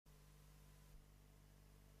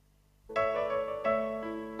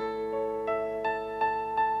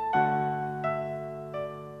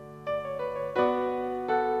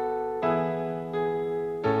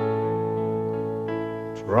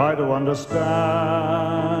Try to understand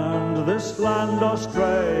this land,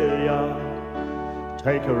 Australia.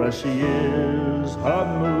 Take her as she is,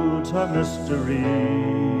 her moods, her mysteries.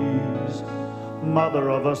 Mother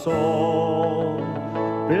of us all,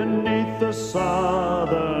 beneath the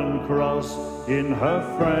Southern Cross, in her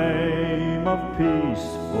frame of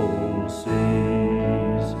peaceful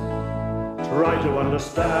seas. Try to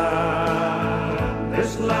understand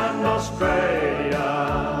this land, Australia.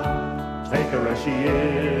 Take her as she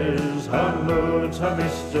is, her moods, her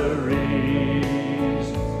mysteries.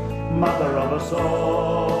 Mother of us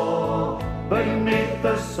all, beneath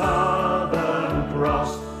the Southern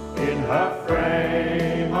Cross, in her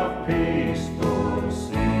frame of peaceful seas.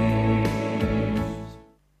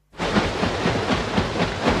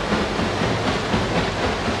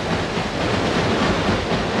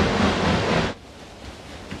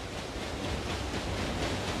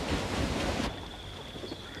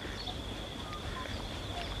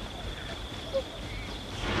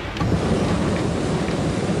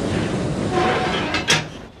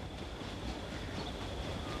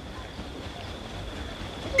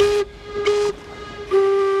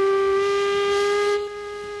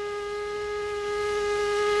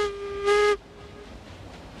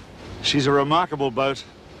 She's a remarkable boat,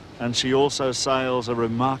 and she also sails a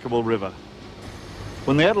remarkable river.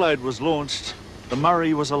 When the Adelaide was launched, the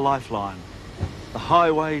Murray was a lifeline, the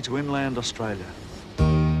highway to inland Australia.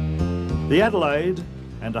 The Adelaide,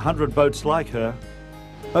 and 100 boats like her,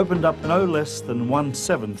 opened up no less than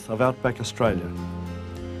 1/7 of outback Australia.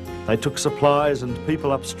 They took supplies and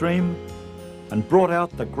people upstream and brought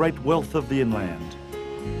out the great wealth of the inland,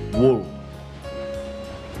 wool.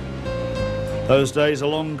 Those days are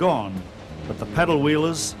long gone, but the paddle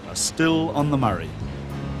wheelers are still on the Murray.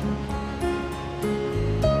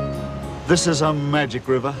 This is a magic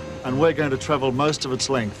river, and we're going to travel most of its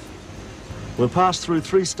length. We'll pass through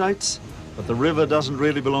 3 states, but the river doesn't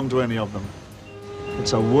really belong to any of them.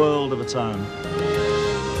 It's a world of its own.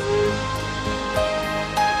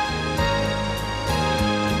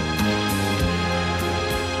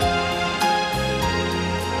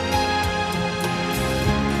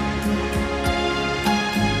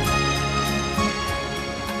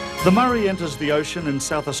 The Murray enters the ocean in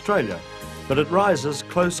South Australia, but it rises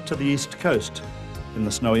close to the east coast, in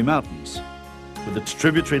the Snowy Mountains. With its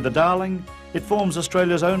tributary, the Darling, it forms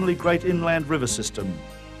Australia's only great inland river system,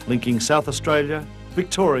 linking South Australia,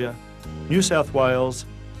 Victoria, New South Wales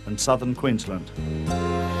and southern Queensland.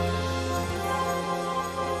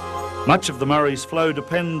 Much of the Murray's flow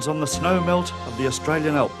depends on the snowmelt of the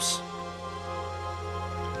Australian Alps.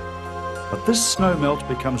 But this snowmelt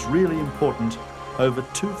becomes really important over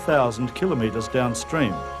 2,000 kilometres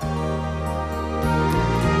downstream.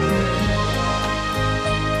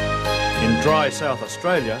 In dry South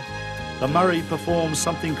Australia, the Murray performs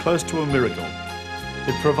something close to a miracle.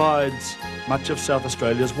 It provides much of South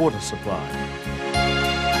Australia's water supply.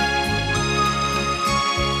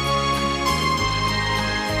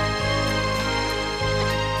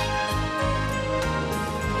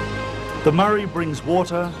 The Murray brings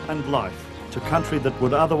water and life to country that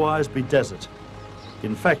would otherwise be desert.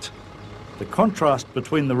 In fact, the contrast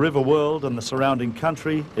between the river world and the surrounding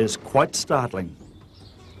country is quite startling.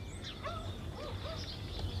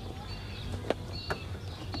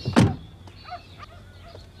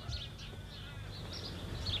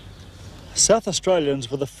 South Australians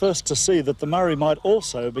were the first to see that the Murray might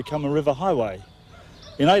also become a river highway.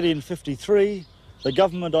 In 1853, the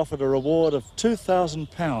government offered a reward of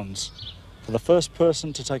 £2,000 for the first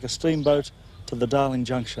person to take a steamboat to the Darling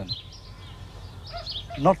Junction.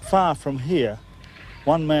 Not far from here,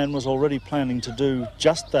 one man was already planning to do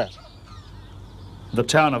just that. The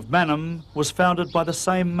town of Mannum was founded by the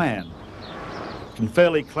same man. It can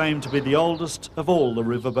fairly claim to be the oldest of all the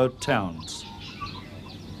riverboat towns.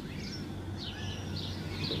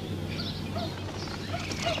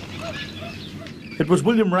 It was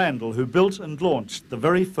William Randall who built and launched the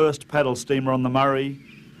very first paddle steamer on the Murray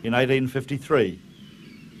in 1853.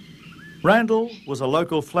 Randall was a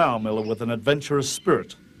local flour miller with an adventurous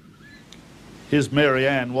spirit. His Mary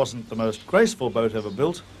Ann wasn't the most graceful boat ever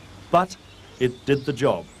built, but it did the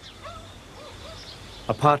job.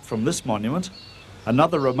 Apart from this monument,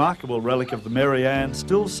 another remarkable relic of the Mary Ann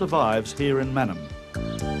still survives here in Mannum.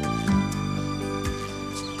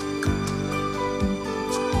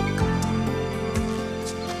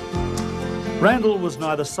 Randall was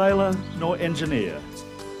neither sailor nor engineer.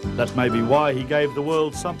 That may be why he gave the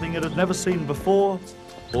world something it had never seen before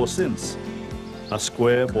or since, a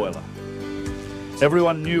square boiler.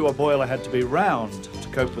 Everyone knew a boiler had to be round to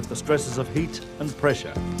cope with the stresses of heat and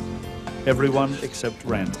pressure. Everyone except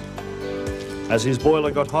Randall. As his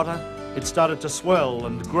boiler got hotter, it started to swell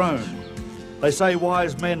and groan. They say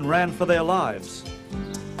wise men ran for their lives.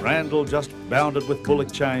 Randall just bounded with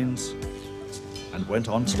bullock chains and went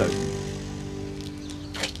on stoking.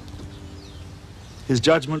 His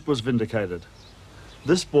judgment was vindicated.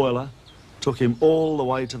 This boiler took him all the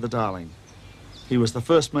way to the Darling. He was the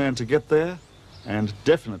first man to get there, and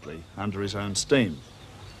definitely under his own steam.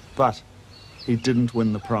 But he didn't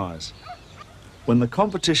win the prize. When the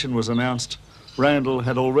competition was announced, Randall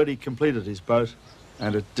had already completed his boat,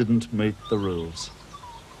 and it didn't meet the rules.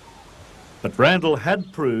 But Randall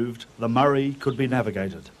had proved the Murray could be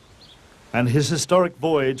navigated, and his historic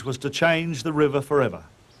voyage was to change the river forever.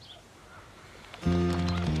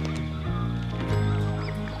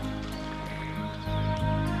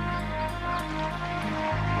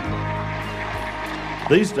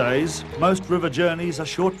 These days, most river journeys are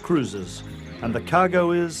short cruises, and the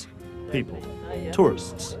cargo is people,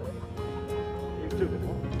 tourists.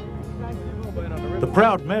 The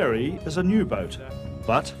Proud Mary is a new boat,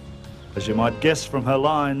 but, as you might guess from her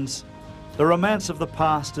lines, the romance of the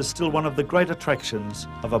past is still one of the great attractions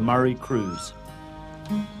of a Murray cruise.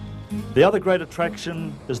 The other great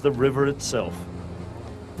attraction is the river itself.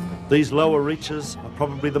 These lower reaches are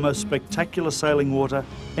probably the most spectacular sailing water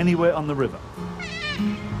anywhere on the river.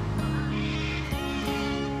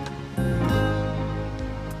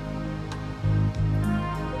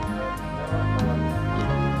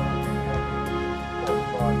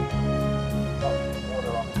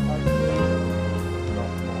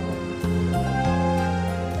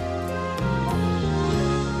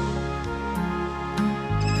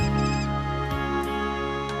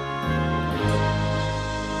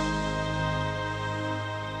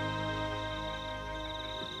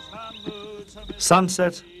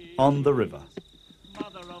 Sunset on the river.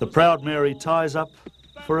 The Proud Mary ties up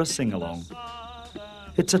for a sing-along.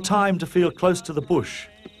 It's a time to feel close to the bush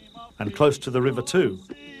and close to the river too,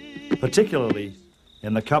 particularly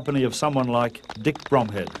in the company of someone like Dick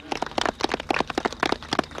Bromhead.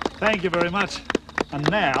 Thank you very much. And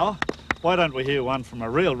now, why don't we hear one from a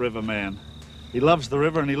real river man? He loves the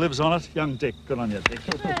river and he lives on it. Young Dick, good on you, Dick.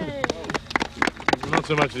 Not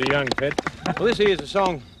so much of a young pet. Well, this here's a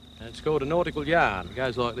song. It's called A Nautical Yarn. It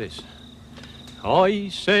goes like this. I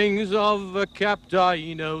sings of a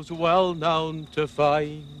captain who's well known to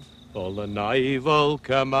fame. All the naval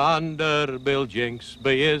commander, Bill Jinks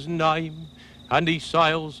be his name. And he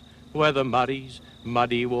sails where the muddy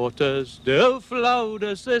waters do float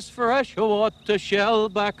as this fresh water shell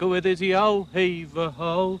back with his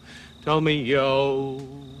yo-heave-a-ho. Tell me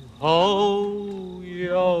yo-ho,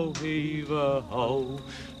 yo-heave-a-ho.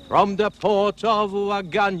 From the port of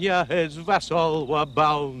Waganya his vessel were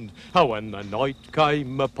bound. When the night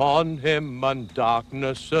came upon him and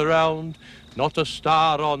darkness around, not a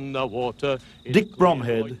star on the water. Dick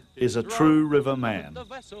Bromhead is a true river man.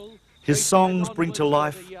 His songs bring to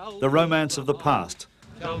life the romance of the past,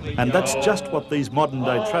 and that's just what these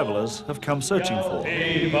modern-day travellers have come searching for.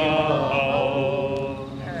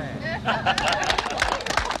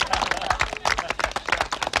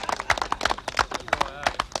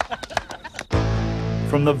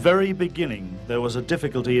 From the very beginning, there was a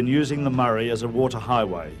difficulty in using the Murray as a water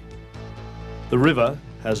highway. The river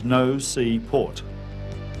has no sea port.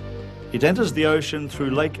 It enters the ocean through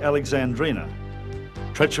Lake Alexandrina.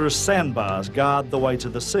 Treacherous sandbars guard the way to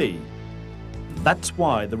the sea. That's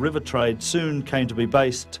why the river trade soon came to be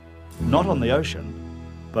based not on the ocean,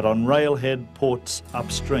 but on railhead ports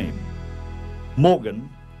upstream. Morgan,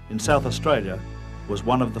 in South Australia, was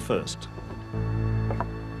one of the first.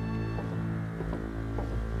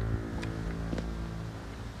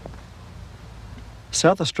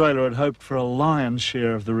 South Australia had hoped for a lion's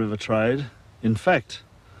share of the river trade. In fact,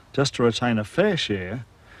 just to retain a fair share,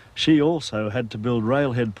 she also had to build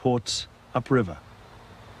railhead ports upriver.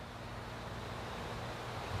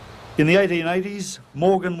 In the 1880s,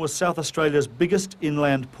 Morgan was South Australia's biggest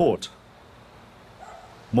inland port.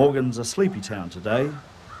 Morgan's a sleepy town today.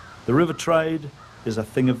 The river trade is a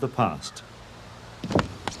thing of the past.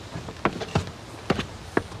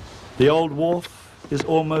 The old wharf is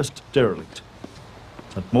almost derelict.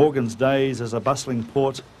 But Morgan's days as a bustling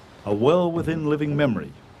port are well within living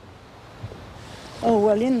memory. Oh,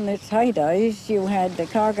 well, in its heydays, you had the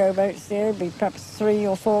cargo boats there, be perhaps 3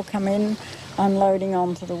 or 4 come in, unloading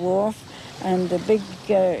onto the wharf, and the big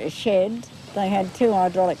shed, they had 2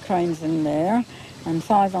 hydraulic cranes in there, and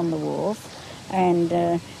 5 on the wharf, and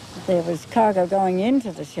there was cargo going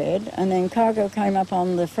into the shed, and then cargo came up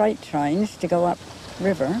on the freight trains to go up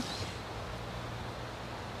river.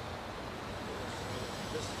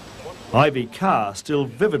 Ivy Carr still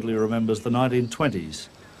vividly remembers the 1920s.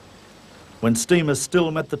 when steamers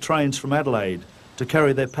still met the trains from Adelaide to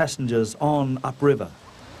carry their passengers on upriver.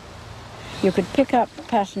 You could pick up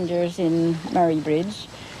passengers in Murray Bridge,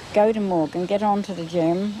 go to Morgan, get onto the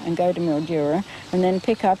Gem and go to Mildura, and then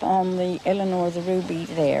pick up on the Eleanor the Ruby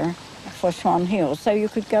there for Swan Hill. So you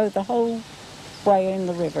could go the whole way in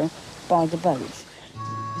the river by the boat.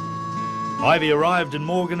 Ivy arrived in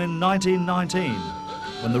Morgan in 1919,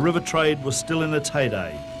 when the river trade was still in its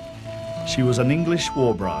heyday. She was an English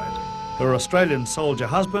war bride. Her Australian soldier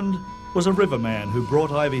husband was a riverman who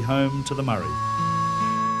brought Ivy home to the Murray.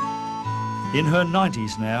 In her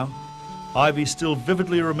 90s now, Ivy still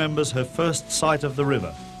vividly remembers her first sight of the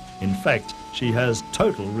river. In fact, she has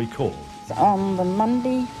total recall. On the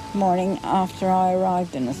Monday morning after I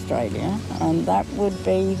arrived in Australia, and that would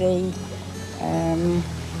be the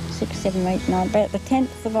 6, 7, 8, 9, about the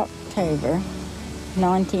 10th of October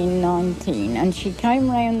 1919, and she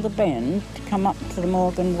came round the bend to come up to the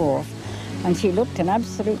Morgan Wharf, and she looked an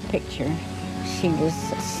absolute picture. She was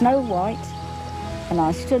snow white, and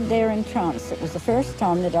I stood there entranced. It was the first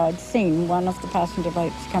time that I'd seen one of the passenger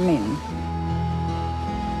boats come in.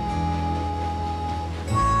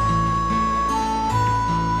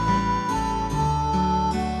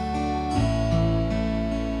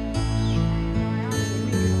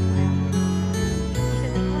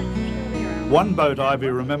 One boat Ivy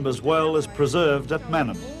remembers well is preserved at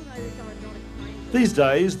Manham. These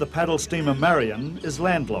days, the paddle steamer Marion is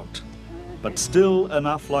landlocked, but still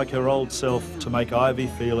enough like her old self to make Ivy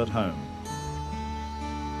feel at home.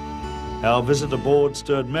 Our visit aboard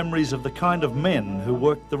stirred memories of the kind of men who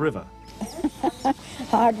worked the river.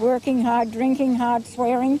 Hard working, hard drinking, hard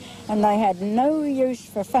swearing, and they had no use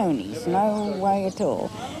for phonies, no way at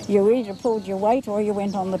all. You either pulled your weight or you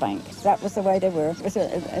went on the bank. That was the way they were.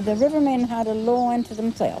 The rivermen had a law unto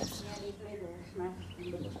themselves.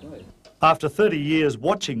 After 30 years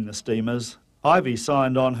watching the steamers, Ivy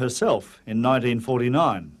signed on herself in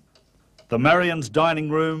 1949. The Marion's dining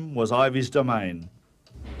room was Ivy's domain.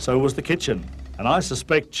 So was the kitchen, and I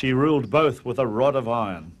suspect she ruled both with a rod of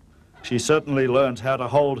iron. She certainly learned how to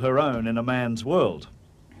hold her own in a man's world.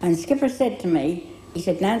 And Skipper said to me, he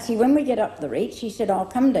said, Nancy, when we get up the reach, he said, I'll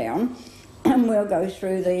come down and we'll go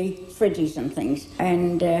through the fridges and things.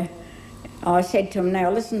 And I said to him, now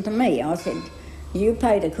listen to me. I said, you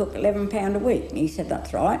pay the cook £11 a week. And he said,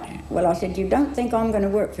 that's right. Well, I said, you don't think I'm going to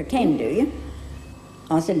work for 10, do you?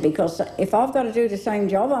 I said, because if I've got to do the same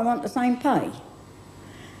job, I want the same pay.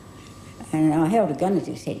 And I held a gun at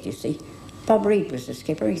his head, you see. Bob Reed was the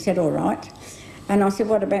skipper. He said, all right. And I said,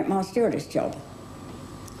 what about my stewardess job?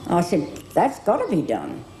 I said, that's got to be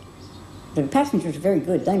done. The passengers were very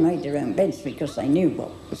good. They made their own beds because they knew what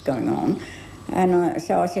was going on. And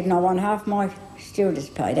so I said, no, I want half my stewardess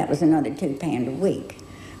pay. That was another £2 a week.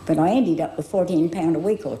 But I ended up with £14 a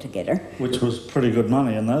week altogether. Which was pretty good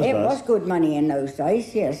money in those days. It was good money in those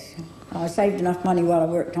days, yes. I saved enough money while I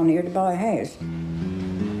worked on here to buy a house.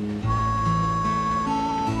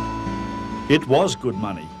 It was good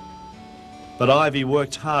money, but Ivy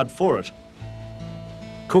worked hard for it,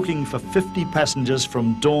 cooking for 50 passengers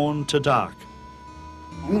from dawn to dark.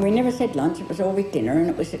 And we never said lunch, it was always dinner, and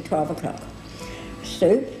it was at 12 o'clock.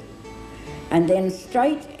 Soup, and then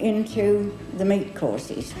straight into the meat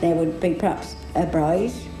courses. There would be perhaps a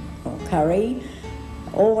braise or curry,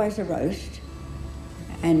 always a roast,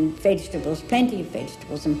 and vegetables, plenty of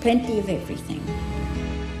vegetables and plenty of everything.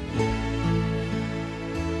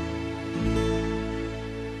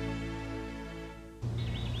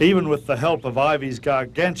 Even with the help of Ivy's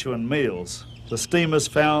gargantuan meals, the steamers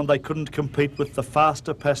found they couldn't compete with the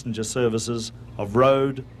faster passenger services of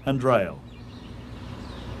road and rail.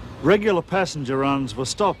 Regular passenger runs were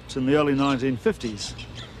stopped in the early 1950s,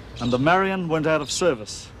 and the Marion went out of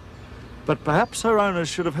service. But perhaps her owners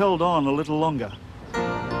should have held on a little longer.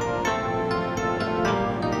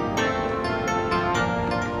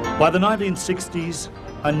 By the 1960s,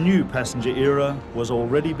 a new passenger era was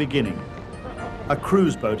already beginning. A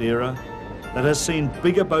cruise boat era that has seen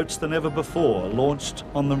bigger boats than ever before launched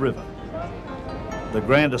on the river. The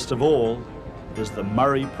grandest of all is the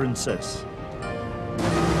Murray Princess.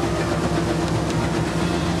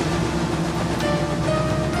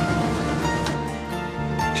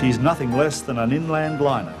 She's nothing less than an inland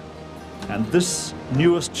liner, and this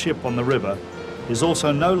newest ship on the river is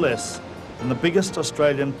also no less than the biggest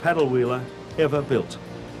Australian paddle wheeler ever built.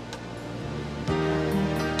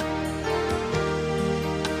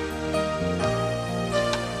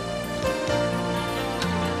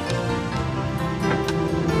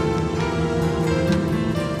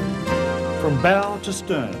 From bow to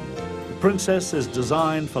stern, the Princess is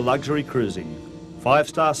designed for luxury cruising.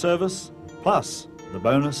 5-star service, plus the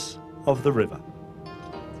bonus of the river.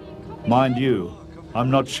 Mind you, I'm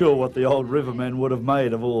not sure what the old rivermen would have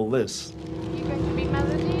made of all this. You going to be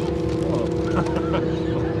Mother dear?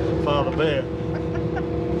 Father Bear.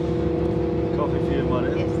 Coffee for you, my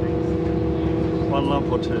dear. Yes, thanks. One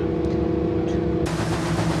lump or two.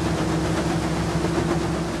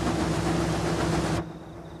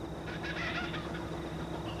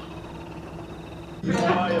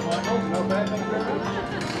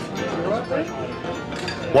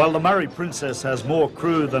 While the Murray Princess has more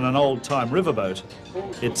crew than an old-time riverboat,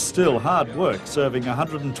 it's still hard work serving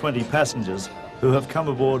 120 passengers who have come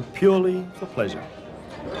aboard purely for pleasure.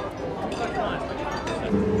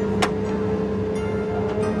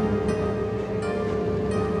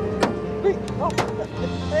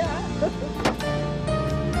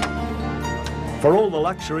 For all the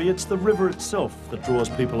luxury, it's the river itself that draws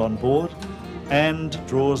people on board and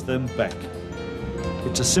draws them back.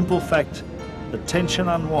 It's a simple fact that tension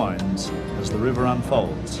unwinds as the river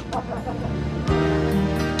unfolds.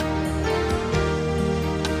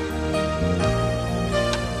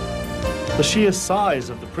 The sheer size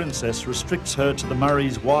of the Princess restricts her to the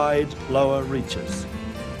Murray's wide, lower reaches.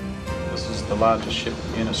 This is the largest ship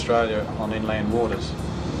in Australia on inland waters.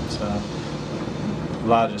 It's the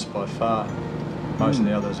largest by far. Most of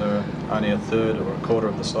the others are only a third or a quarter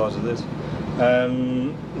of the size of this.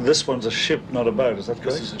 This one's a ship, not a boat, is that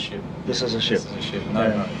correct? This is a ship. This is a ship. This is a ship,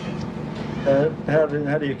 no boat.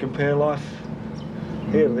 How do you compare life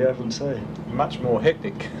here to the open sea? Much more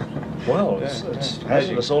hectic. Well, it's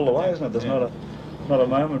hazardous all the way, isn't it? There's not a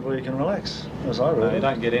moment where you can relax, as I read. No, you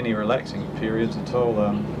don't get any relaxing periods at all.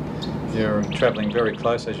 You're travelling very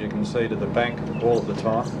close, as you can see, to the bank all of the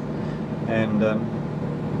time, and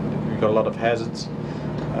we've got a lot of hazards.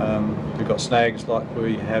 We've got snags like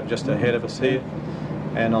we have just ahead of us here,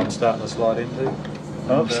 and I'm starting to slide into.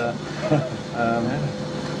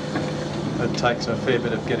 It takes a fair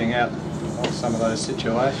bit of getting out of some of those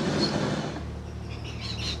situations.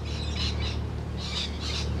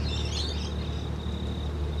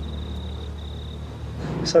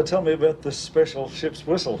 So tell me about this special ship's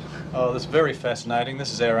whistle. Oh, that's very fascinating.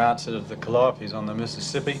 This is our answer to the calipes on the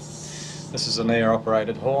Mississippi. This is an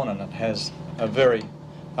air-operated horn, and it has a very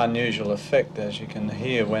unusual effect, as you can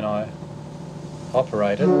hear when I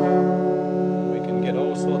operate it. We can get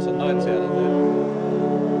all sorts of notes out of there.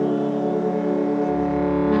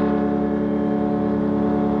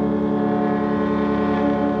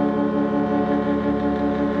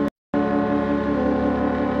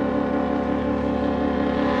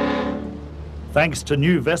 Thanks to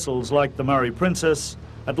new vessels like the Murray Princess,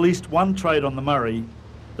 at least one trade on the Murray,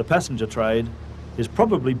 the passenger trade, is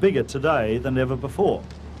probably bigger today than ever before.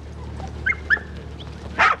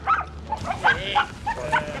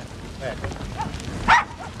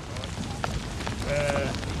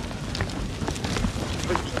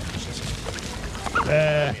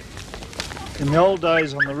 In the old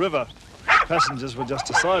days on the river, passengers were just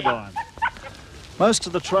a sideline. Most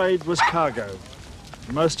of the trade was cargo.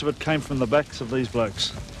 Most of it came from the backs of these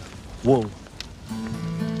blokes. Wool.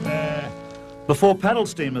 Before paddle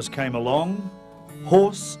steamers came along,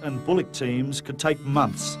 horse and bullock teams could take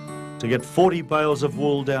months to get 40 bales of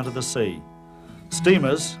wool down to the sea.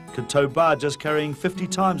 Steamers could tow barges carrying 50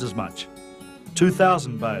 times as much,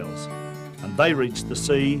 2,000 bales, and they reached the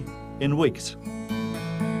sea in weeks.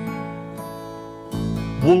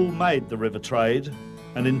 Wool made the river trade,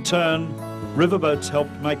 and in turn, riverboats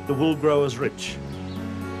helped make the wool growers rich.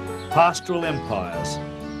 Pastoral empires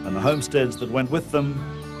and the homesteads that went with them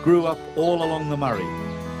grew up all along the Murray.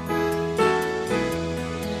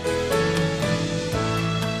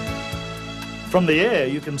 From the air,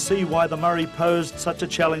 you can see why the Murray posed such a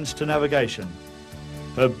challenge to navigation.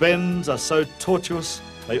 Her bends are so tortuous,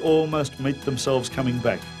 they almost meet themselves coming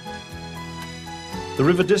back. The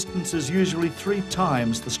river distance is usually 3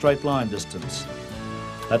 times the straight line distance.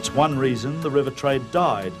 That's one reason the river trade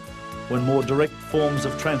died when more direct forms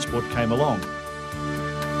of transport came along.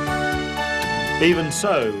 Even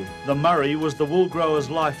so, the Murray was the wool growers'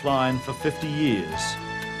 lifeline for 50 years,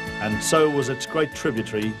 and so was its great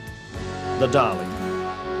tributary, the Darling.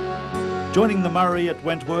 Joining the Murray at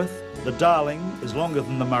Wentworth, the Darling is longer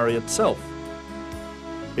than the Murray itself.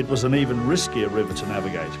 It was an even riskier river to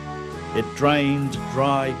navigate. It drained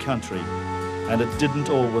dry country, and it didn't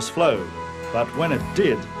always flow, but when it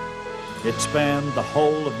did, it spanned the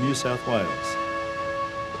whole of New South Wales.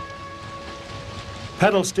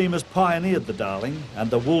 Paddle steamers pioneered the Darling, and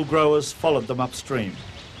the wool growers followed them upstream.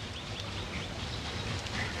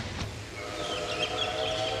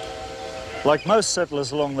 Like most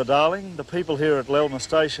settlers along the Darling, the people here at Lelma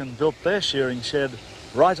Station built their shearing shed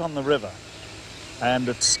right on the river. and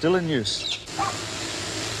it's still in use.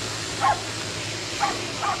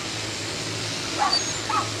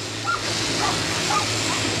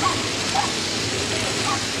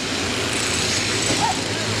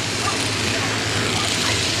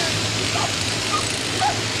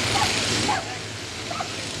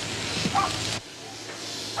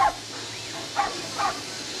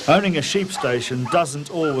 Owning a sheep station doesn't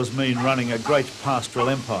always mean running a great pastoral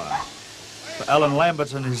empire. For Alan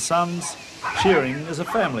Lambert and his sons, shearing is a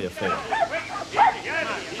family affair. Get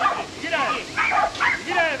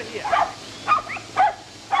over here.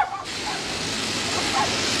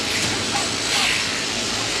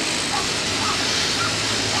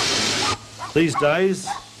 These days,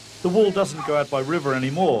 the wool doesn't go out by river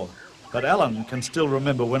anymore, but Alan can still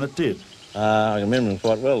remember when it did. I can remember them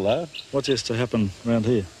quite well, though. What used to happen around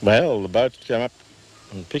here? Well, the boats would come up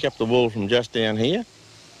and pick up the wool from just down here,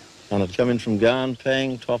 and it'd come in from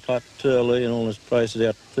Garnpang, Top Hut, Turley, and all these places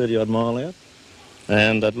out 30-odd mile out,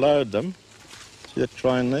 and they'd load them. See that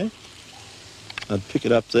train there? I'd pick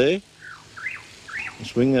it up there, and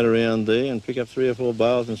swing that around there, and pick up 3 or 4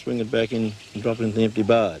 bales and swing it back in and drop it into the empty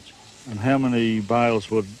barge. And how many bales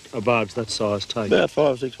would a barge that size take? About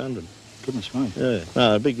 500 or 600. Goodness me. Yeah,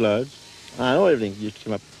 no, big loads. Everything used to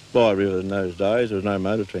come up by river in those days. There was no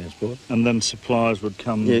motor transport. And then supplies would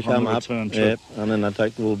come on the return trip. Yeah, and then they'd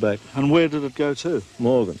take the wool back. And where did it go to?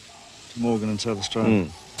 Morgan. To Morgan in South Australia.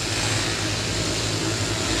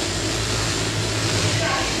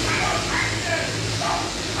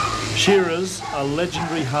 Shearers are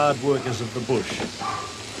legendary hard workers of the bush,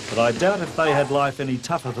 but I doubt if they had life any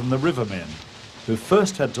tougher than the rivermen, who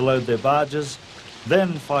first had to load their barges,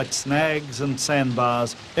 then fight snags and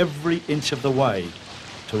sandbars every inch of the way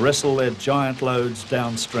to wrestle their giant loads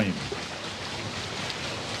downstream.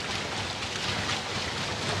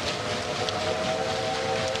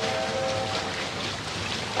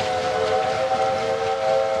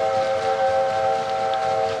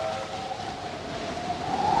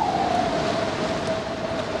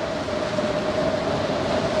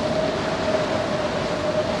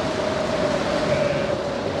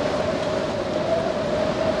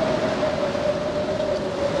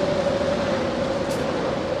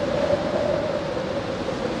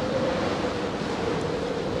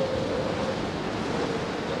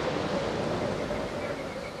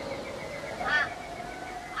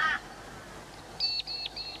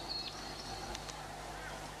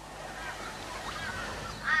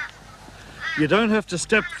 You don't have to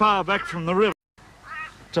step far back from the river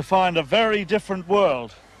to find a very different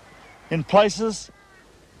world. In places,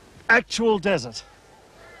 actual desert.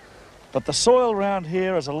 But the soil around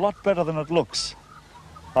here is a lot better than it looks.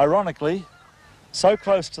 Ironically, so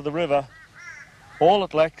close to the river, all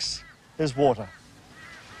it lacks is water.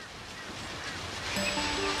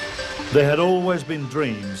 There had always been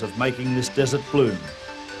dreams of making this desert bloom.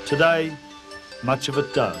 Today, much of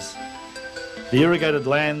it does. The irrigated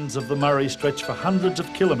lands of the Murray stretch for hundreds of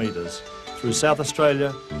kilometres through South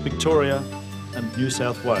Australia, Victoria and New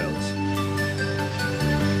South Wales.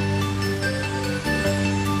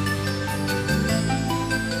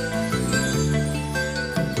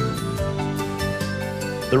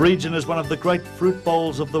 The region is one of the great fruit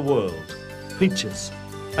bowls of the world. Peaches,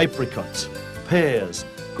 apricots, pears,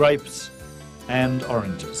 grapes and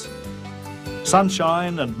oranges.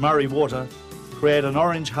 Sunshine and Murray water create an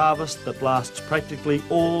orange harvest that lasts practically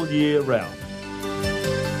all year round.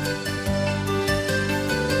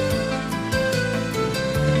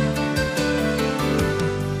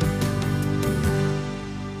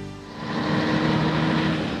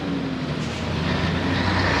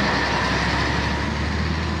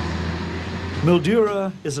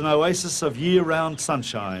 Mildura is an oasis of year-round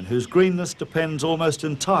sunshine whose greenness depends almost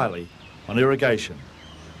entirely on irrigation.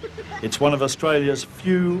 It's one of Australia's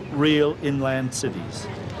few real inland cities.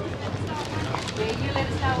 You let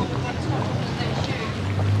us know what we've got to stop and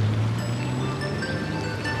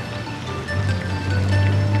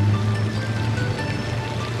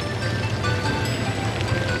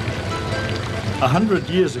let 100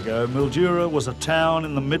 years ago, Mildura was a town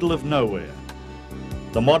in the middle of nowhere.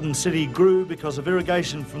 The modern city grew because of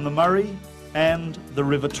irrigation from the Murray and the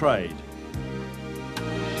river trade.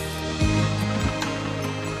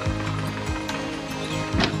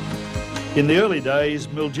 In the early days,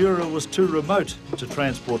 Mildura was too remote to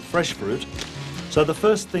transport fresh fruit, so the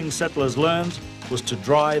first thing settlers learned was to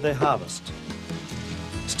dry their harvest.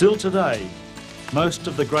 Still today, most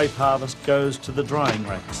of the grape harvest goes to the drying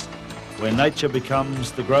racks, where nature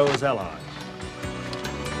becomes the grower's ally.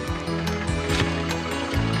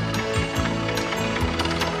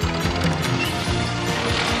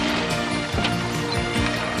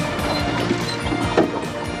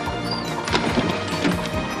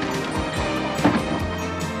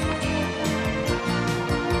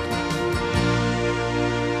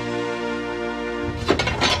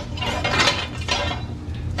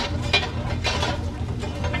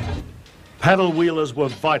 Paddle wheelers were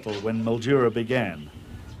vital when Mildura began.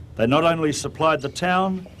 They not only supplied the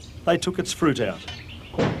town, they took its fruit out.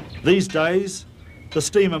 These days, the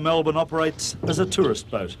steamer Melbourne operates as a tourist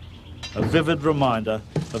boat, a vivid reminder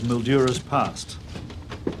of Mildura's past.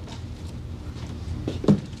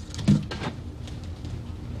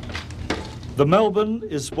 The Melbourne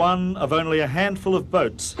is one of only a handful of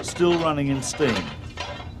boats still running in steam.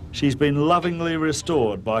 She's been lovingly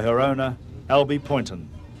restored by her owner, Albie Poynton.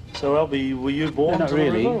 So Albie, were you born Not to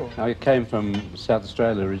really. the river? I came from South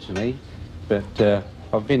Australia originally, but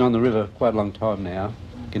I've been on the river quite a long time now,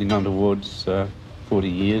 getting on towards 40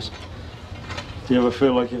 years. Do you ever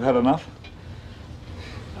feel like you've had enough?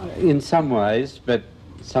 In some ways, but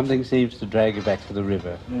something seems to drag you back to the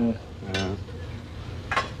river. Yeah.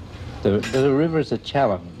 The river is a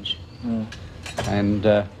challenge, and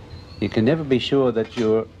you can never be sure that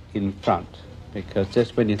you're in front, because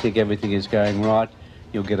just when you think everything is going right,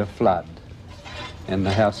 you'll get a flood, and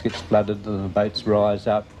the house gets flooded and the boats rise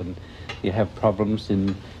up and you have problems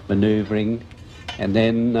in manoeuvring, and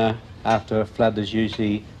then after a flood there's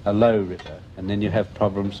usually a low river, and then you have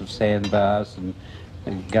problems of sandbars and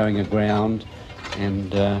going aground,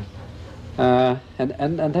 and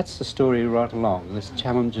that's the story right along. There's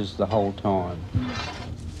challenges the whole time.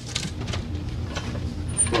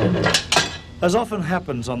 As often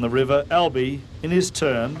happens on the river, Albie, in his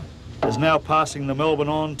turn, is now passing the Melbourne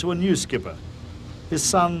on to a new skipper, his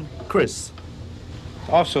son, Chris.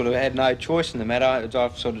 I've sort of had no choice in the matter.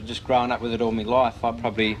 I've sort of just grown up with it all my life. I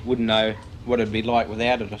probably wouldn't know what it'd be like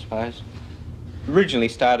without it, I suppose. Originally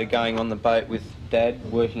started going on the boat with Dad,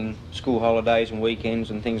 working school holidays and weekends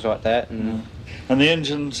and things like that. And the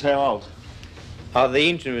engine's how old? The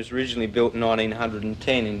engine was originally built in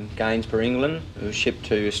 1910 in Gainsborough, England. It was shipped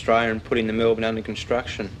to Australia and put in the Melbourne under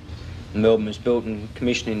construction. The Melbourne was built and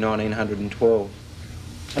commissioned in 1912.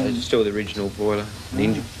 So it's still the original boiler, the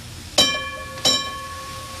engine.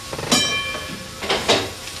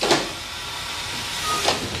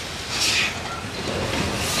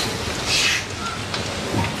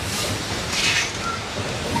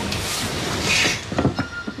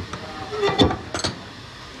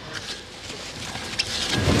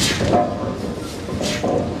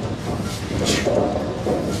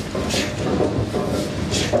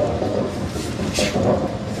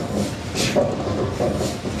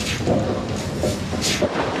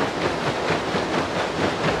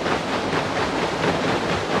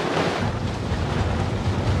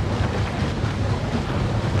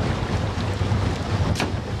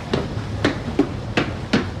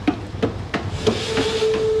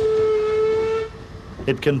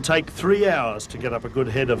 It can take 3 hours to get up a good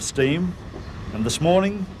head of steam, and this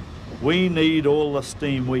morning we need all the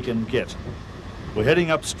steam we can get. We're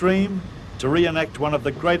heading upstream to reenact one of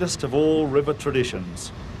the greatest of all river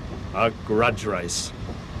traditions, a grudge race.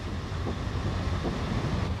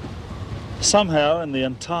 Somehow, in the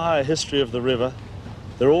entire history of the river,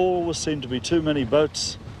 there always seemed to be too many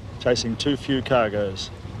boats chasing too few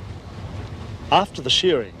cargoes. After the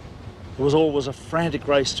shearing, there was always a frantic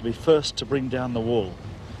race to be first to bring down the wool.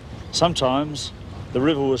 Sometimes the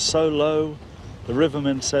river was so low, the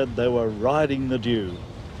rivermen said they were riding the dew.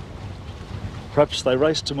 Perhaps they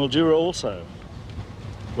raced to Mildura also.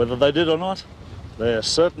 Whether they did or not, they're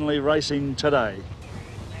certainly racing today.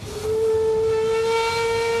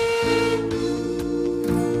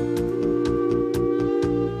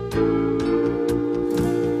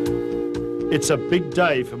 It's a big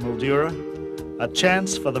day for Mildura, a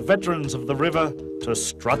chance for the veterans of the river to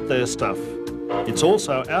strut their stuff. It's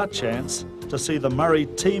also our chance to see the Murray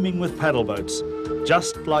teeming with paddleboats,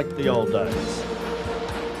 just like the old days.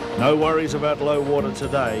 No worries about low water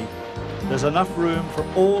today. There's enough room for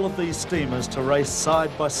all of these steamers to race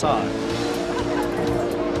side by side.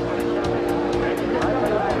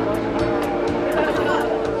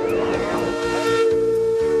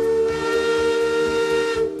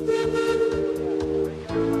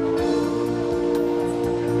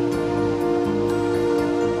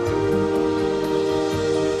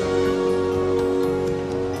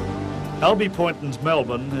 Albie Poynton's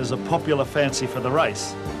Melbourne is a popular fancy for the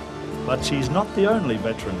race, but she's not the only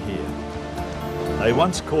veteran here. They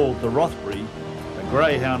once called the Rothbury a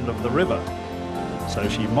greyhound of the river, so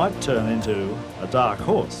she might turn into a dark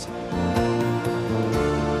horse.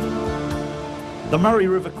 The Murray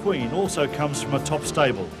River Queen also comes from a top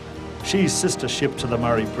stable. She's sister ship to the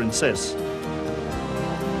Murray Princess.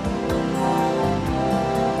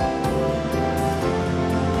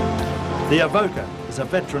 The Avoca is a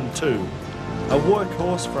veteran too, a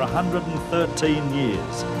workhorse for 113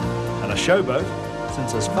 years, and a showboat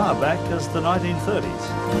since as far back as the 1930s.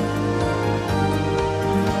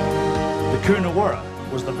 The Coonawarra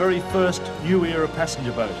was the very first new era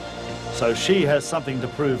passenger boat, so she has something to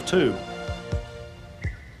prove too.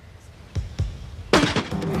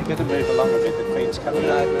 You better move along a bit, the Queen's coming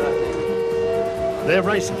over. They're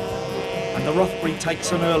racing, and the Rothbury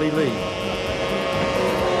takes an early lead.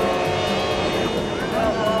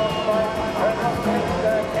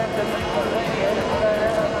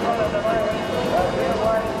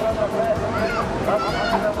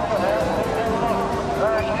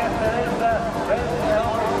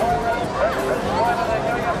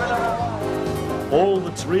 All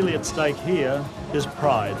that's really at stake here is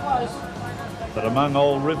pride. But among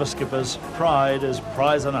old river skippers, pride is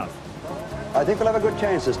prize enough. I think we'll have a good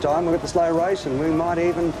chance this time. We'll get the slow race and we might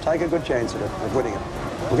even take a good chance at winning it.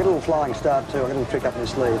 We'll get a little flying start too. I'll get a little trick up my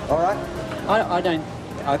sleeve. All right?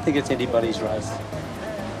 I think it's anybody's race.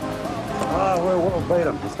 We'll beat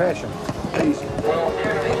them. Fashion. Easy.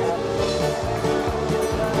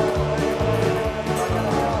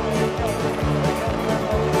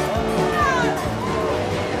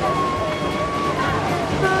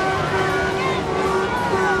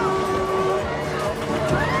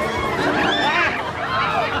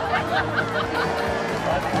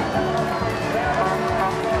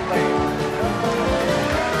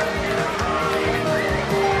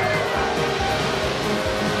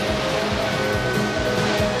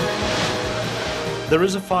 There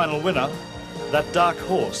is a final winner, that dark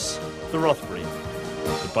horse, the Rothbury.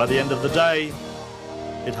 But by the end of the day,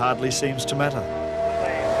 it hardly seems to matter.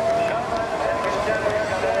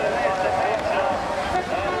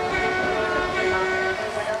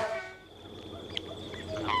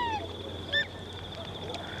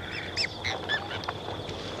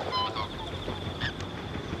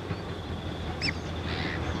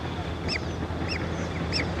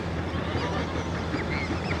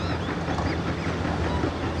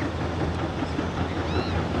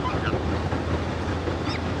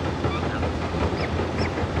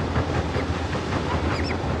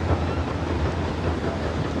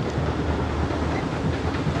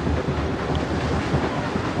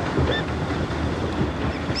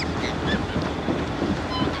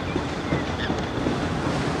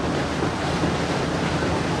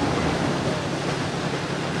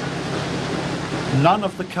 None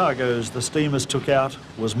of the cargoes the steamers took out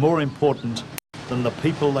was more important than the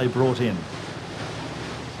people they brought in.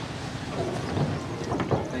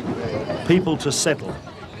 People to settle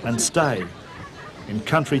and stay in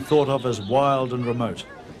country thought of as wild and remote.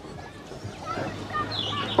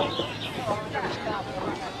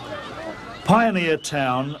 Pioneer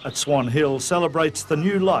Town at Swan Hill celebrates the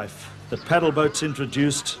new life that paddleboats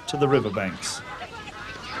introduced to the riverbanks.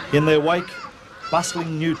 In their wake,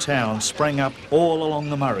 bustling new towns sprang up all along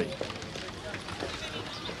the Murray.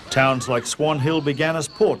 Towns like Swan Hill began as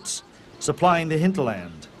ports, supplying the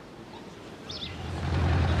hinterland.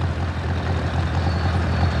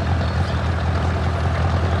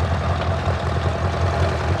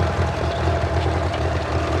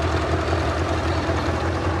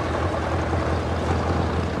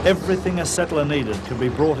 Everything a settler needed could be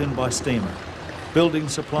brought in by steamer. Building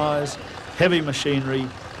supplies, heavy machinery,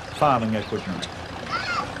 farming equipment.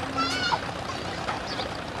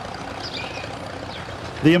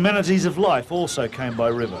 The amenities of life also came by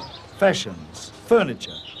river. Fashions,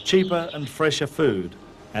 furniture, cheaper and fresher food,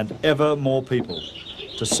 and ever more people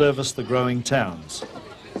to service the growing towns.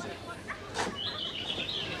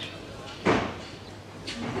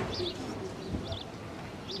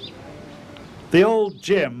 The old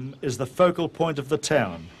gem is the focal point of the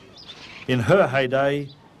town. In her heyday,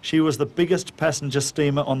 she was the biggest passenger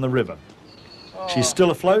steamer on the river. She's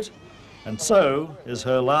still afloat, and so is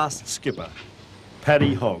her last skipper,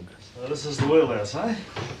 Paddy Hogg. So this is the wheelhouse, eh?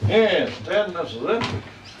 Yes, Dad, this is it. A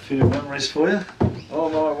few memories for you. Oh,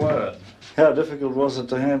 my word. How difficult was it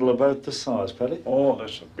to handle a boat this size, Paddy? Oh,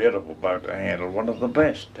 this is a beautiful boat to handle. One of the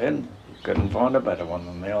best, Dad. Couldn't find a better one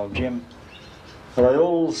than the old Jim. Are they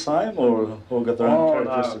all the same, or all got their own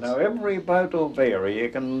characteristics? No, every boat will vary. You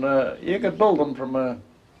could build them from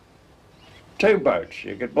two boats.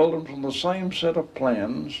 You could build them from the same set of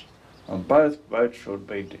plans, and both boats would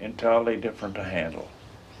be entirely different to handle.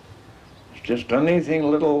 It's just anything, a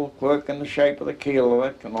little quirk in the shape of the keel of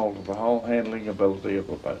that can alter the whole handling ability of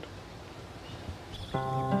a boat.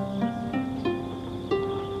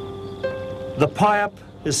 The Piap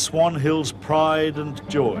is Swan Hill's pride and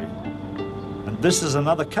joy. And this is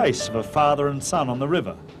another case of a father and son on the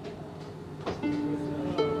river.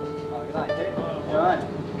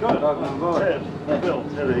 Good. Welcome aboard. Ted, Bill,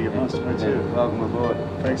 Ted Egan, nice to meet you. Welcome aboard.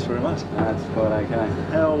 Thanks very much. That's quite okay.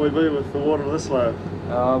 How will we be with the water this low?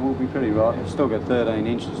 We'll be pretty right. We've still got 13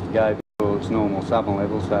 inches to go before its normal southern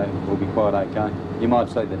level, so we'll be quite okay. You might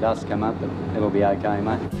see the dust come up, but it'll be okay,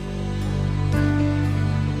 mate.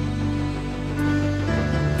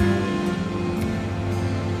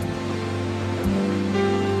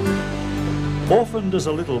 Orphaned as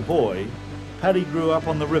a little boy, Paddy grew up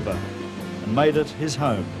on the river and made it his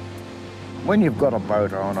home. When you've got a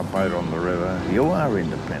boat on the river, you are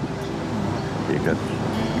independent. You've got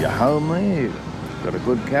your home there, you've got a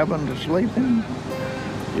good cabin to sleep in,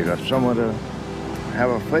 you've got somewhere to have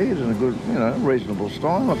a feed and a good, reasonable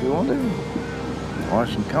style if you want to.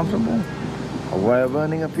 Nice and comfortable. A way of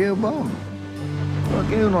earning a few bob. Look,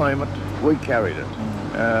 you name it, we carried it.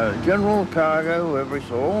 General cargo,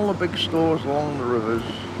 all the big stores along the rivers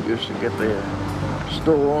used to get their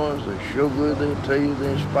stores, their sugar, their tea,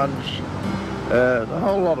 their sponge, the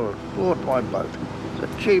whole lot of it brought by boat. The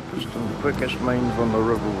cheapest and quickest means when the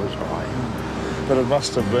river was high. But it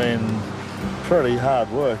must have been pretty hard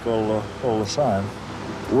work all the same.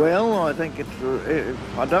 Well, I think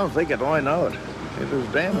I don't think it, I know it. It was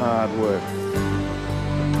damn hard work.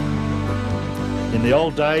 In the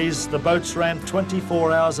old days, the boats ran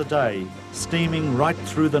 24 hours a day, steaming right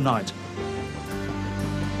through the night.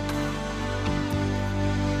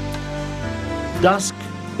 Dusk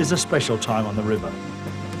is a special time on the river,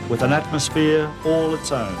 with an atmosphere all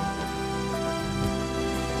its own.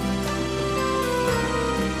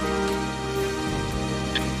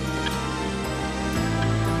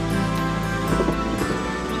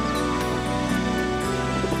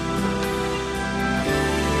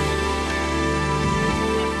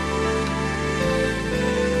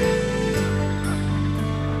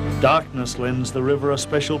 Darkness lends the river a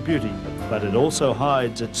special beauty, but it also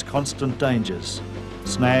hides its constant dangers: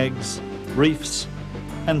 snags, reefs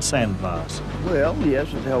and sandbars. Well,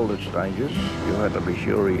 yes, it held its dangers. You had to be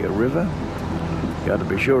sure of your river. You had to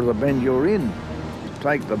be sure of the bend you're in,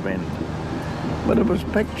 take the bend. But it was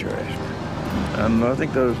picturesque. And I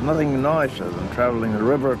think there was nothing nicer than travelling the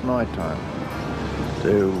river at night time.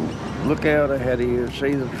 To look out ahead of you,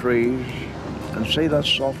 see the trees, and see that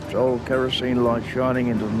soft old kerosene light shining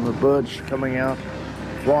into them, the birds coming out,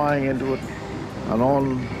 flying into it, and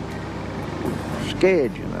on,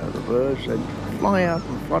 scared, the birds. They'd fly out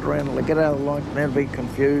and flutter around and get out of the light and then be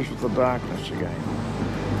confused with the darkness again.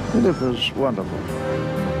 And it was wonderful.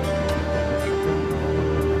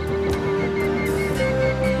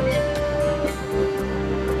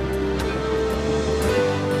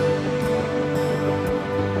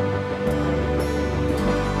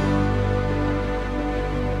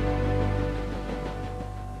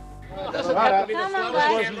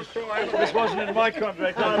 This wasn't in my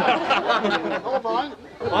contract. I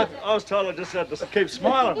was told I just had to keep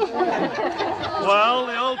smiling. Well,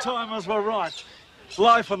 the old-timers were right.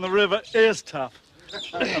 Life on the river is tough.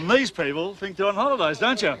 And these people think they're on holidays,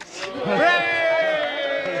 don't you?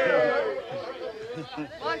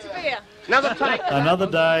 Want a beer? Another take. Another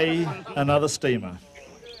day, another steamer.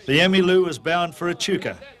 The Emmylou is bound for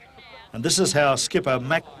Echuca. And this is how skipper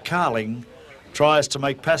Mac Carling tries to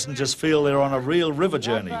make passengers feel they're on a real river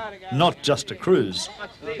journey, not just a cruise.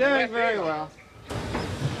 Doing very well.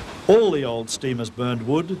 All the old steamers burned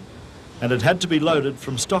wood, and it had to be loaded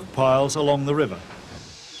from stockpiles along the river.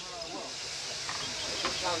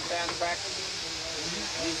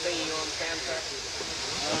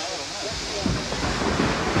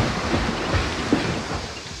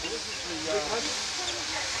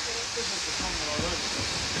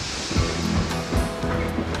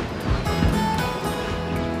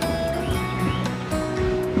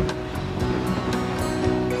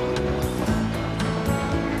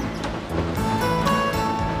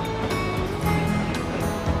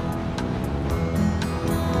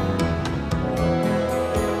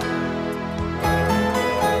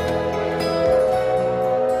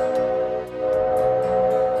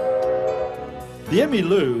 The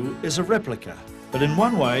Emmylou is a replica, but in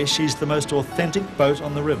one way she's the most authentic boat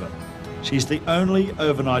on the river. She's the only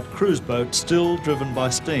overnight cruise boat still driven by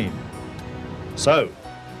steam. So,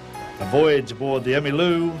 a voyage aboard the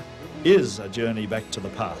Emmylou is a journey back to the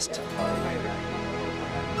past.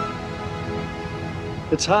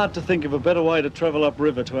 It's hard to think of a better way to travel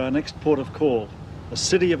upriver to our next port of call, the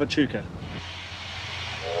city of Echuca.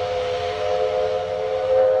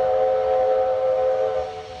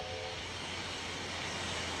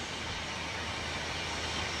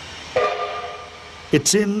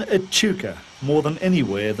 It's in Echuca, more than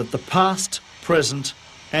anywhere, that the past, present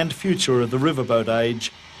and future of the riverboat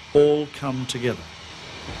age all come together.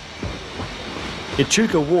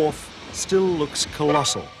 Echuca Wharf still looks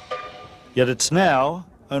colossal, yet it's now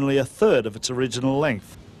only a third of its original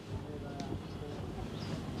length.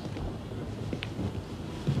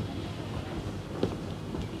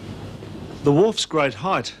 The wharf's great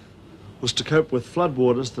height was to cope with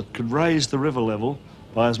floodwaters that could raise the river level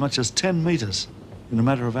by as much as 10 metres in a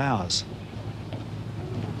matter of hours.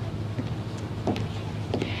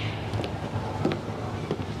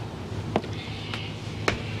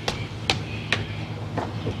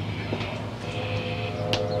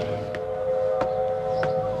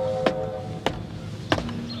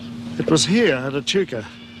 It was here at Echuca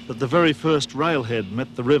that the very first railhead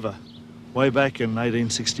met the river, way back in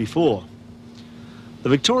 1864. The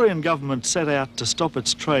Victorian government set out to stop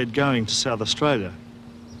its trade going to South Australia,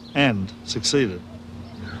 and succeeded.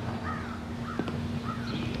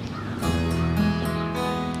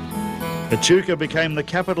 Echuca became the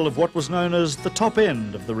capital of what was known as the top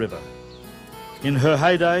end of the river. In her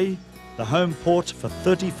heyday, the home port for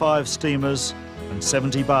 35 steamers and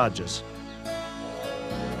 70 barges.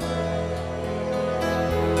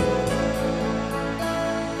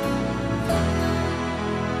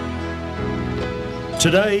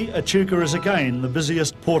 Today, Echuca is again the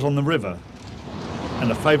busiest port on the river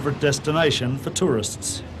and a favourite destination for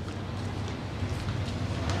tourists.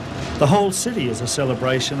 The whole city is a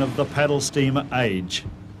celebration of the paddle steamer age.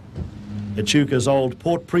 Echuca's old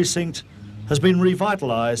port precinct has been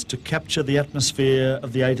revitalised to capture the atmosphere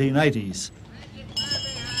of the 1880s.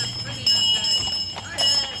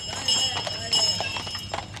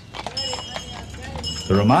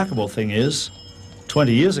 The remarkable thing is,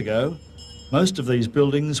 20 years ago, most of these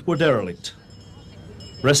buildings were derelict.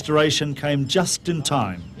 Restoration came just in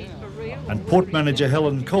time, and Port Manager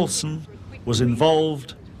Helen Coulson was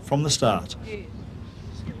involved from the start.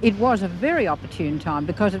 It was a very opportune time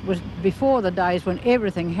because it was before the days when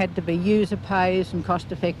everything had to be user pays and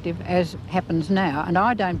cost effective as happens now, and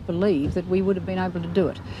I don't believe that we would have been able to do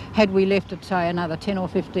it. Had we left it, say, another 10 or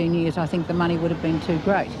 15 years, I think the money would have been too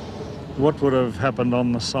great. What would have happened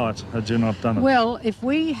on the site had you not done it? Well, if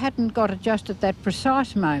we hadn't got it just at that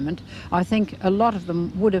precise moment, I think a lot of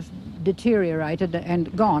them would have deteriorated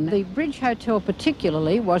and gone. The Bridge Hotel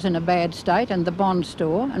particularly was in a bad state, and the Bond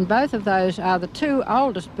Store, and both of those are the two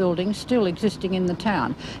oldest buildings still existing in the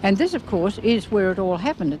town. And this, of course, is where it all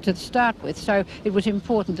happened to start with, so it was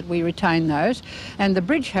important that we retain those. And the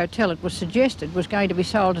Bridge Hotel, it was suggested, was going to be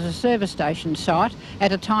sold as a service station site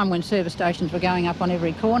at a time when service stations were going up on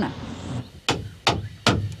every corner.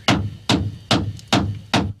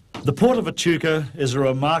 The Port of Echuca is a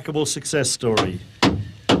remarkable success story.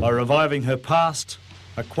 By reviving her past,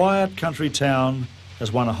 a quiet country town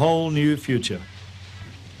has won a whole new future.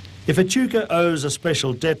 If Echuca owes a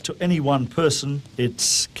special debt to any one person,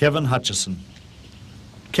 it's Kevin Hutchison.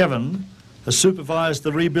 Kevin has supervised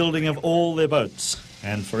the rebuilding of all their boats,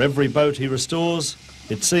 and for every boat he restores,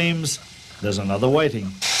 it seems there's another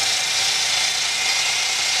waiting.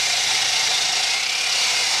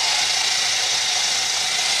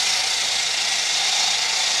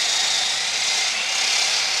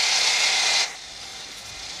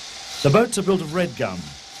 The boats are built of red gum.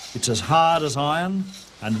 It's as hard as iron,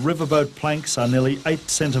 and riverboat planks are nearly 8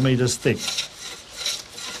 centimetres thick.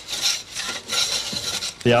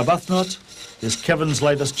 The Arbuthnot is Kevin's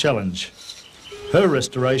latest challenge. Her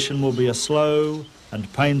restoration will be a slow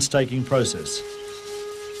and painstaking process.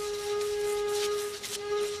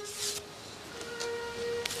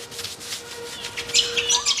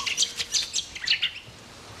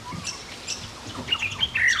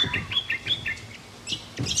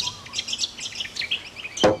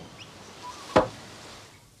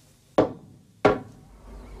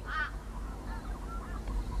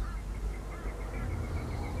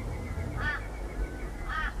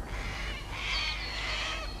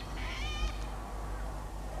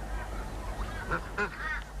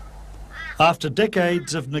 After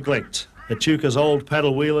decades of neglect, Echuca's old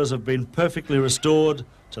paddle wheelers have been perfectly restored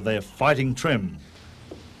to their fighting trim.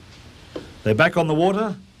 They're back on the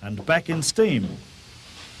water and back in steam.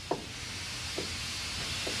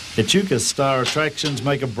 Echuca's star attractions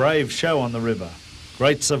make a brave show on the river.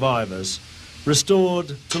 Great survivors,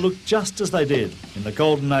 restored to look just as they did in the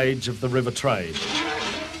golden age of the river trade.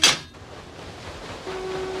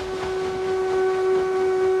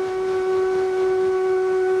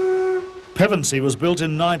 Pevensey was built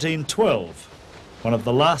in 1912, one of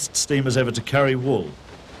the last steamers ever to carry wool.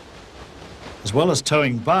 As well as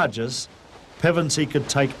towing barges, Pevensey could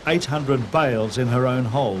take 800 bales in her own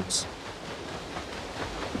holds.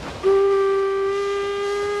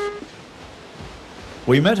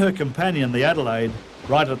 We met her companion, the Adelaide,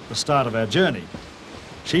 right at the start of our journey.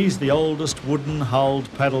 She's the oldest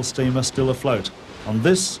wooden-hulled paddle steamer still afloat on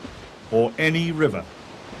this or any river.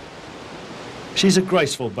 She's a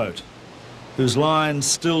graceful boat, whose lines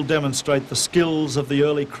still demonstrate the skills of the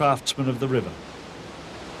early craftsmen of the river.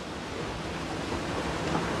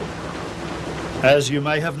 As you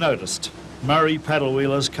may have noticed, Murray paddle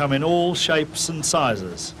wheelers come in all shapes and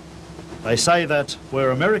sizes. They say that where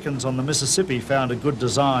Americans on the Mississippi found a good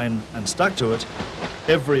design and stuck to it,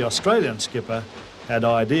 every Australian skipper had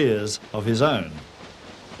ideas of his own.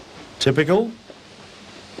 Typical?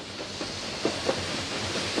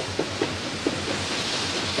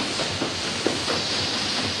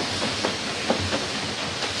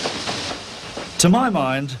 To my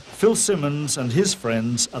mind, Phil Simmons and his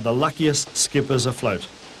friends are the luckiest skippers afloat.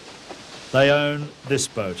 They own this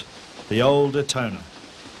boat, the old Etona.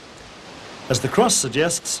 As the cross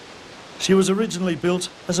suggests, she was originally built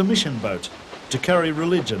as a mission boat to carry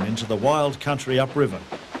religion into the wild country upriver.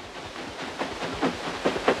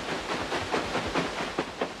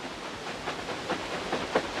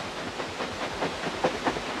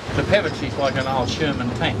 The Paddleboats like an old Sherman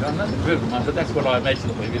tank. I've never driven one, but that's what I imagine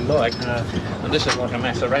it would be like. And this is like a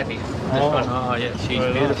Maserati. Oh yeah, she's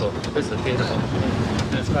beautiful. Nice. This is beautiful.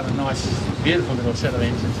 And it's got a nice, beautiful little set of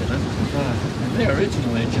engines in it. And they're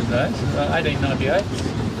original engine days, 1898.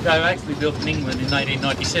 They were actually built in England in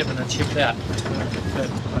 1897 and shipped out.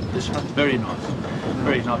 But this one's very nice.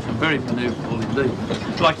 Very nice and very manoeuvrable indeed.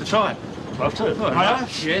 Would you like to try it? Love to. Oh,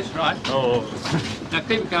 right. Yes, right. Oh. Now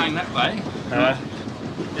keep it going that way.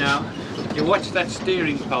 Now, you watch that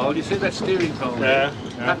steering pole. You see that steering pole? Yeah.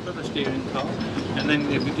 Cut for the steering pole, and then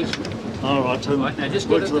if you just. All right. Right, now just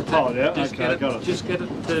work get to the pole. Yeah. Just Okay. Got it. Just get it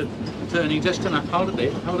turning just enough. Hold it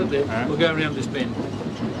there. Hold it there. We'll go around this bend.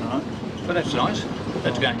 All right. But that's nice.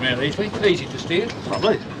 That's going round easily. Easy to steer.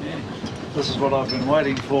 Lovely. Yeah. This is what I've been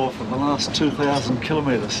waiting for the last 2,000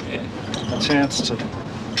 kilometres. Yeah. A chance to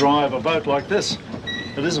drive a boat like this.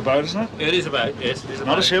 It is a boat, isn't it? It is a boat. Yes, it is a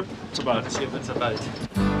boat. Not a ship. It's a boat. Not a ship. It's a boat.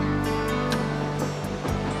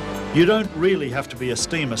 You don't really have to be a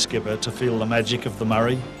steamer skipper to feel the magic of the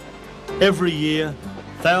Murray. Every year,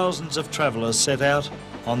 thousands of travellers set out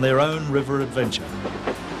on their own river adventure.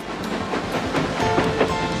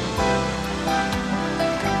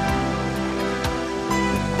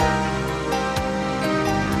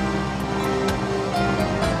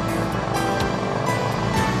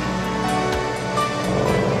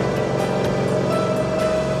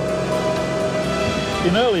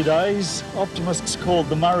 In early days, optimists called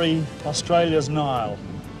the Murray Australia's Nile.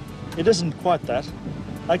 It isn't quite that.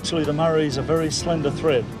 Actually, the Murray's a very slender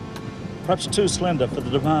thread, perhaps too slender for the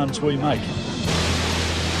demands we make.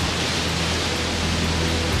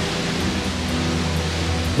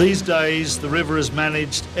 These days, the river is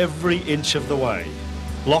managed every inch of the way.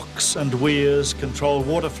 Locks and weirs control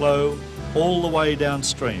water flow all the way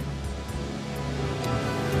downstream.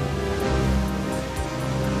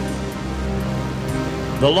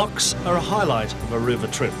 The locks are a highlight of a river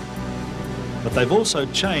trip, but they've also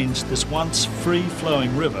changed this once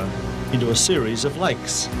free-flowing river into a series of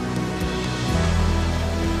lakes.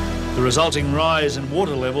 The resulting rise in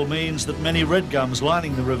water level means that many red gums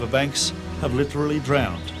lining the riverbanks have literally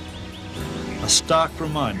drowned. A stark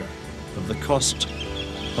reminder of the cost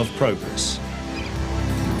of progress.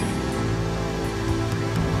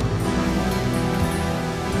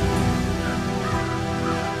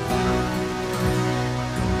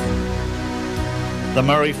 The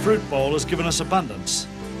Murray Fruit Bowl has given us abundance,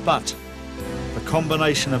 but the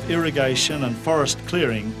combination of irrigation and forest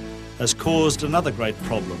clearing has caused another great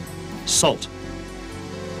problem: salt.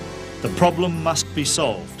 The problem must be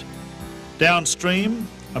solved. Downstream,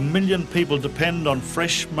 1 million people depend on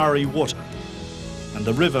fresh Murray water, and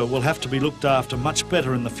the river will have to be looked after much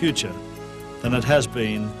better in the future than it has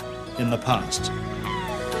been in the past.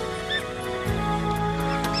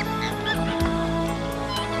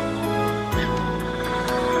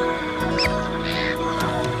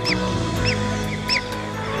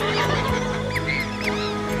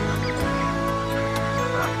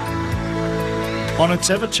 On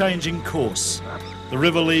its ever-changing course, the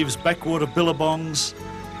river leaves backwater billabongs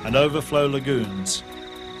and overflow lagoons.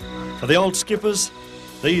 For the old skippers,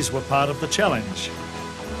 these were part of the challenge.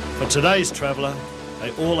 For today's traveller,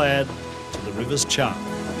 they all add to the river's charm.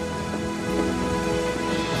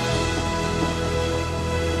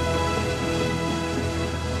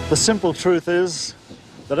 The simple truth is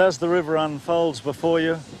that as the river unfolds before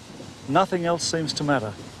you, nothing else seems to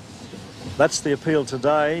matter. That's the appeal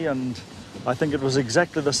today, and I think it was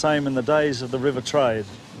exactly the same in the days of the river trade.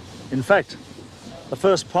 In fact, the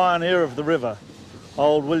first pioneer of the river,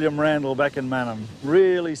 old William Randall back in Mannum,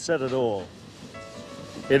 really said it all.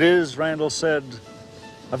 It is, Randall said,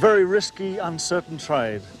 a very risky, uncertain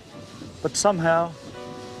trade, but somehow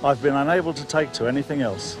I've been unable to take to anything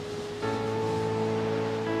else.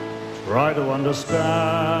 Try to understand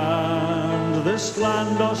this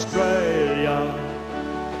land, Australia.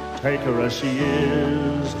 Take her as she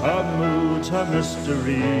is, her moods, her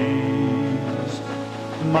mysteries,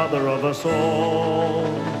 mother of us all,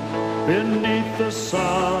 beneath the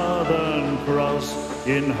Southern Cross,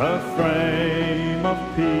 in her frame of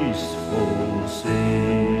peaceful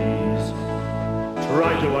seas.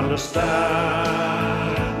 Try to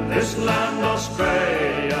understand this land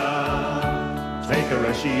Australia, take her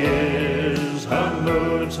as she is, her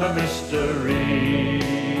moods, her mysteries,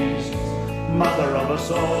 mother of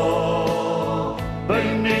us all,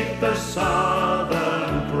 beneath